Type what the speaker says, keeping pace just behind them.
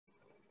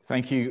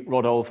Thank you,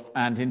 Rodolphe,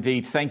 and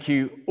indeed thank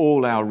you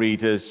all our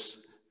readers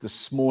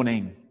this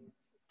morning.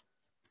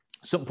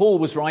 St. Paul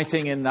was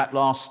writing in that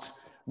last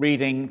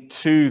reading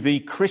to the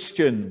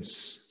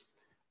Christians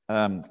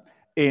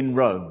in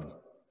Rome,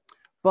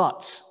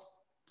 but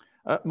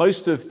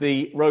most of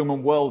the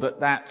Roman world at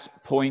that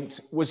point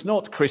was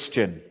not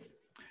Christian,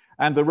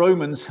 and the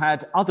Romans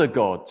had other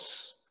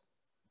gods.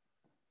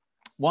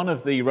 One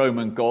of the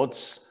Roman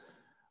gods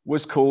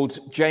was called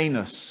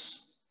Janus.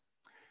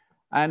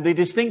 And the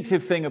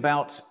distinctive thing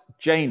about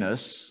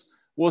Janus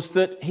was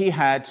that he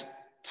had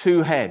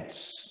two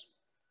heads,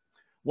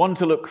 one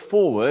to look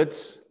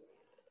forwards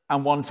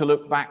and one to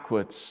look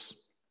backwards.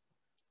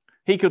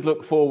 He could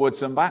look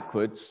forwards and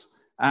backwards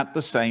at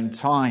the same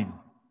time.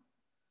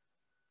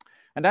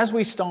 And as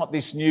we start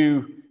this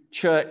new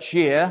church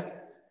year,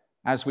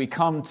 as we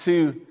come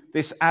to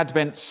this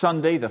Advent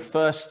Sunday, the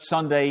first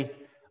Sunday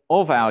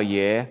of our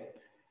year,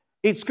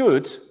 it's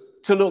good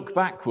to look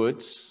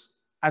backwards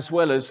as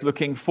well as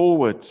looking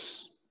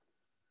forwards.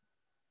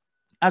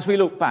 As we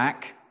look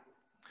back,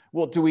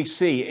 what do we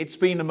see? It's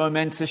been a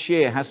momentous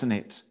year, hasn't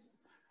it?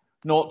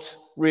 Not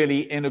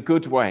really in a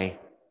good way.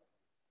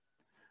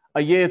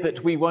 A year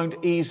that we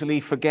won't easily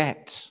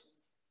forget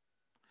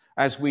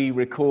as we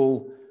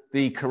recall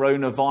the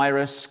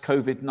coronavirus,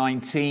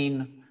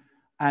 COVID-19,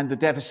 and the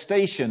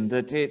devastation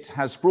that it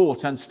has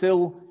brought and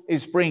still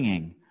is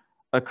bringing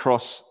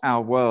across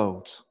our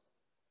world.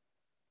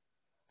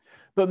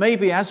 But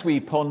maybe as we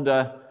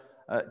ponder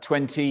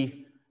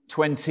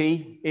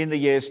 2020 in the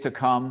years to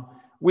come,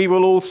 we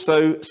will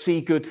also see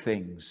good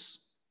things.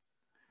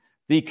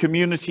 The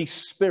community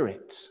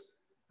spirit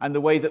and the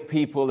way that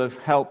people have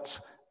helped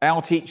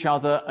out each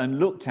other and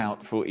looked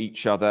out for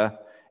each other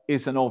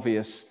is an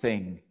obvious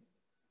thing.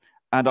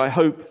 And I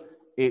hope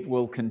it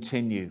will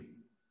continue.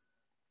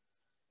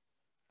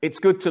 It's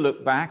good to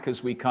look back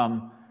as we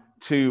come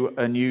to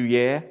a new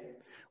year.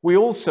 We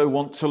also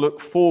want to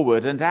look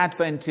forward, and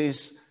Advent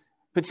is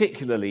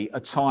particularly a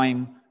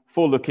time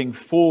for looking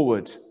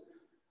forward,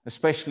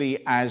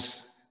 especially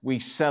as we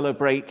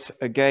celebrate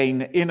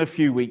again in a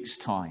few weeks'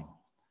 time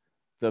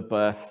the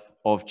birth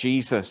of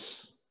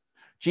Jesus.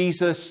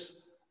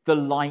 Jesus, the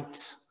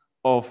light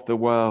of the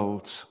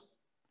world.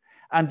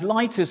 And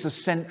light is a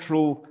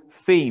central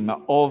theme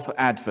of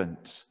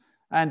Advent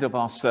and of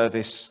our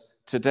service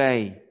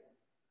today.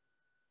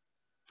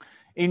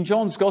 In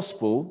John's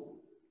Gospel,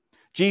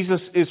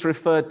 Jesus is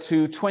referred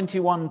to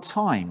 21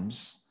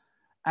 times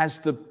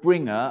as the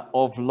bringer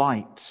of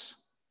light.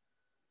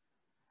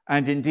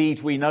 And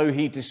indeed, we know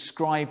he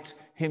described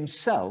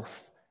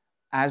himself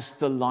as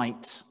the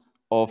light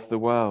of the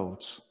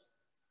world.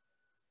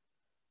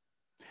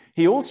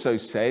 He also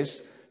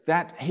says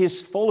that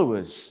his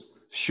followers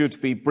should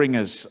be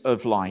bringers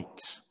of light.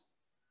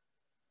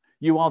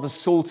 You are the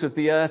salt of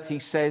the earth, he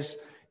says.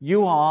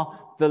 You are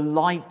the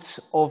light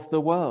of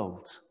the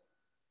world.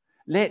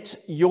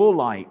 Let your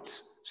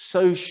light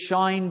so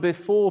shine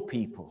before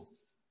people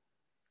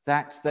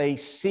that they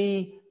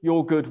see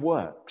your good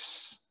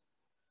works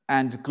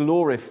and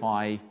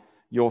glorify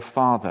your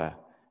Father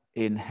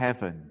in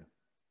heaven.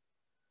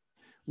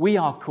 We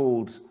are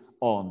called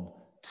on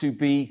to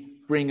be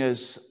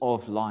bringers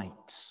of light.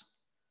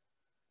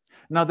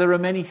 Now, there are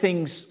many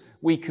things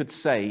we could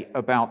say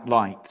about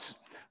light,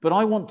 but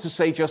I want to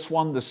say just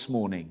one this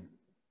morning,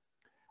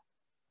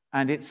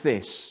 and it's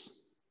this,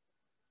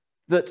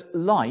 that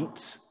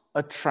light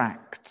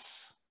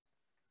attracts.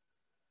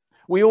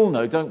 We all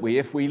know, don't we,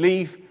 if we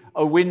leave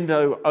a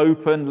window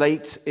open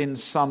late in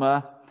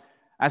summer,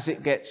 as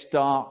it gets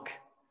dark,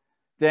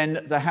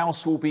 then the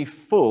house will be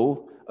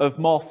full of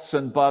moths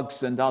and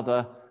bugs and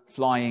other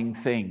flying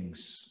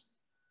things.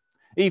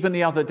 Even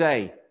the other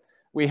day,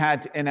 we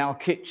had in our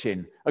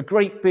kitchen a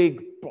great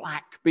big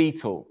black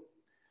beetle.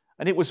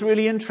 And it was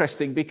really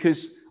interesting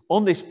because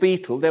on this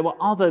beetle, there were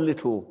other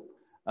little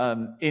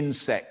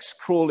insects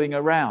crawling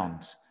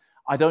around.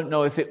 I don't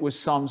know if it was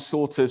some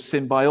sort of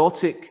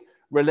symbiotic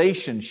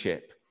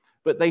relationship,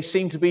 but they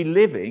seemed to be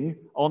living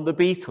on the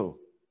beetle.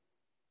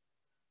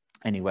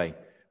 Anyway,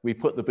 we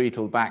put the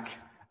beetle back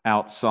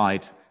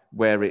outside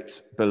where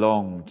it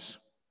belonged.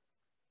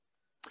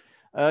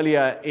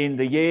 Earlier in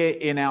the year,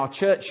 in our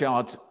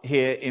churchyard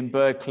here in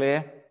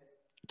Burghclere,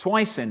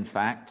 twice in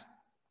fact,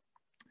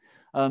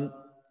 a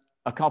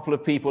couple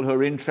of people who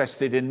are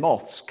interested in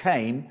moths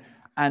came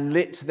and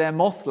lit their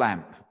moth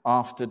lamp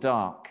after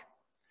dark.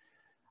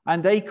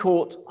 And they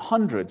caught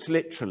hundreds,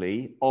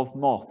 literally, of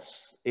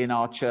moths in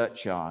our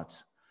churchyard.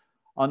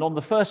 And on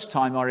the first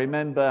time, I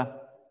remember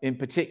in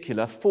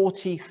particular,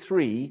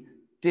 43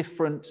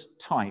 different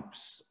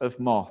types of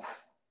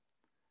moth.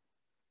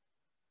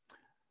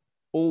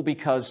 All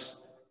because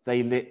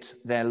they lit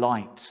their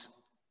light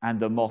and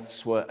the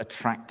moths were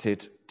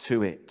attracted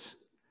to it.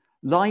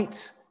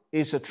 Light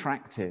is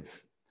attractive.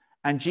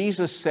 And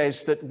Jesus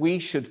says that we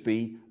should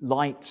be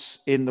lights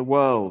in the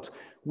world.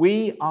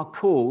 We are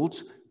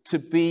called to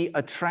be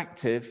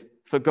attractive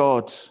for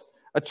God,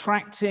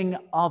 attracting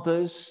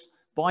others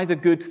by the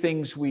good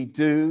things we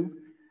do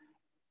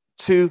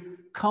to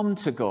come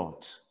to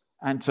God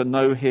and to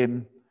know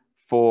him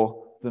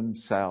for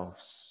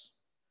themselves.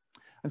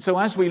 And so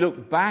as we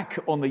look back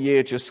on the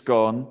year just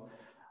gone,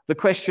 the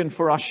question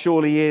for us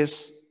surely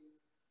is,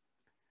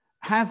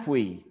 have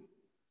we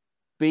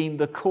been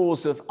the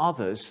cause of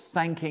others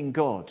thanking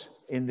God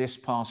in this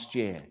past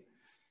year?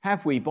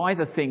 Have we, by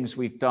the things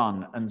we've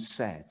done and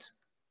said,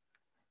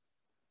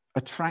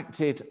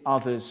 attracted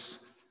others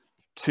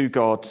to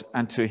God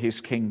and to his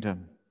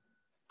kingdom?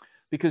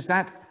 Because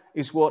that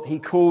is what he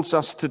calls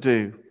us to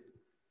do.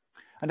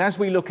 And as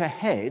we look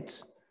ahead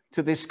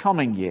to this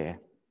coming year,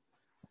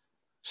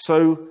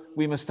 so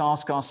we must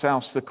ask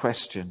ourselves the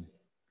question,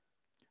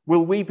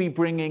 will we be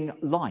bringing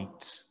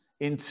light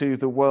into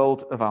the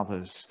world of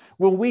others?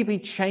 Will we be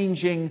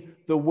changing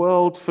the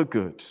world for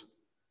good?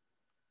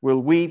 Will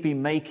we be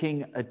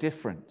making a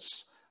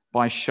difference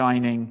by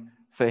shining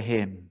for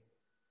him?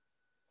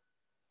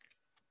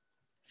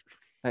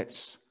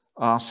 Let's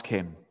ask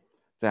him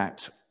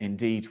that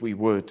indeed we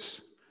would.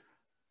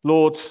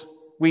 Lord,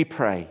 we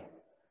pray,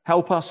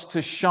 help us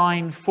to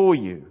shine for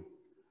you,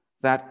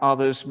 that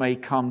others may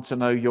come to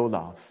know your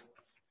love.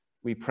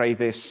 We pray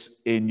this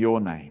in your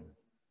name.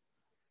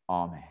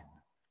 Amen.